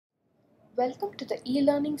Welcome to the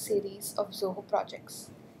e-learning series of Zoho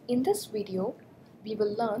Projects. In this video, we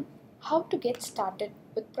will learn how to get started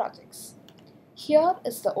with projects. Here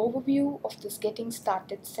is the overview of this Getting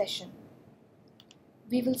Started session.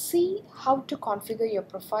 We will see how to configure your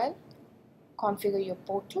profile, configure your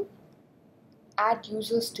portal, add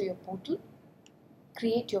users to your portal,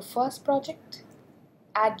 create your first project,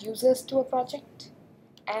 add users to a project,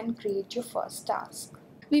 and create your first task.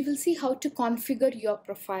 We will see how to configure your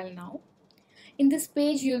profile now. In this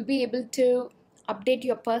page, you'll be able to update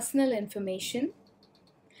your personal information,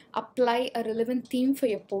 apply a relevant theme for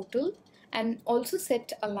your portal, and also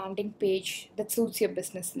set a landing page that suits your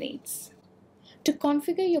business needs. To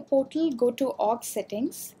configure your portal, go to Org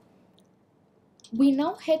Settings. We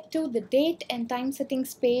now head to the Date and Time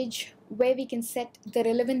Settings page where we can set the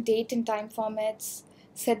relevant date and time formats,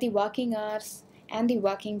 set the working hours and the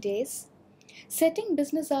working days. Setting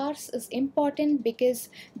business hours is important because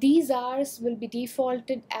these hours will be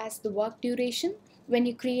defaulted as the work duration when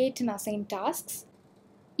you create and assign tasks.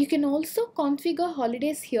 You can also configure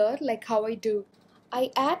holidays here, like how I do.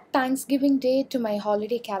 I add Thanksgiving Day to my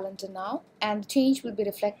holiday calendar now, and the change will be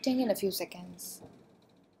reflecting in a few seconds.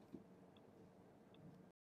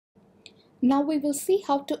 Now we will see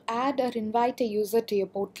how to add or invite a user to your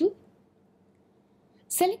portal.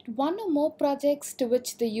 Select one or more projects to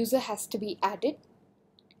which the user has to be added.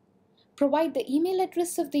 Provide the email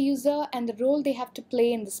address of the user and the role they have to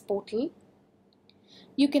play in this portal.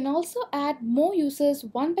 You can also add more users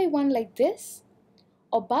one by one like this,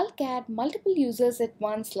 or bulk add multiple users at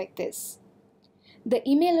once like this. The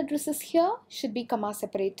email addresses here should be comma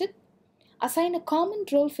separated. Assign a common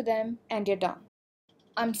role for them and you're done.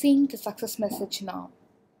 I'm seeing the success message now.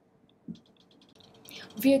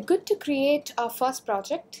 We are good to create our first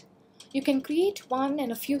project. You can create one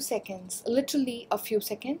in a few seconds, literally a few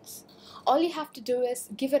seconds. All you have to do is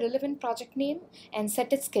give a relevant project name and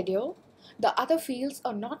set its schedule. The other fields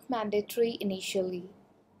are not mandatory initially.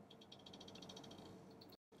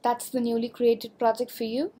 That's the newly created project for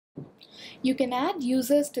you. You can add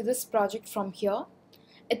users to this project from here.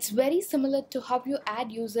 It's very similar to how you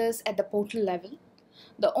add users at the portal level.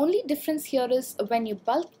 The only difference here is when you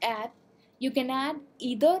bulk add, you can add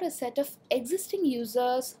either a set of existing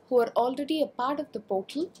users who are already a part of the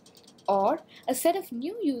portal or a set of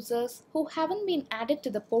new users who haven't been added to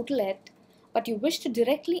the portal yet, but you wish to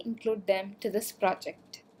directly include them to this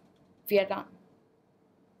project. We are done.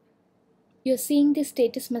 You're seeing the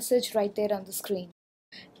status message right there on the screen.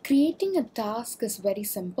 Creating a task is very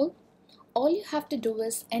simple. All you have to do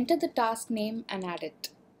is enter the task name and add it.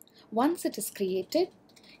 Once it is created,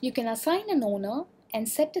 you can assign an owner and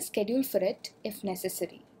set a schedule for it if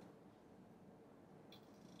necessary.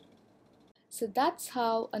 So that's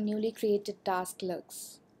how a newly created task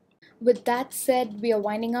looks. With that said, we are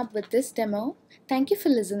winding up with this demo. Thank you for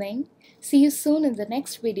listening. See you soon in the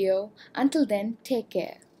next video. Until then, take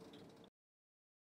care.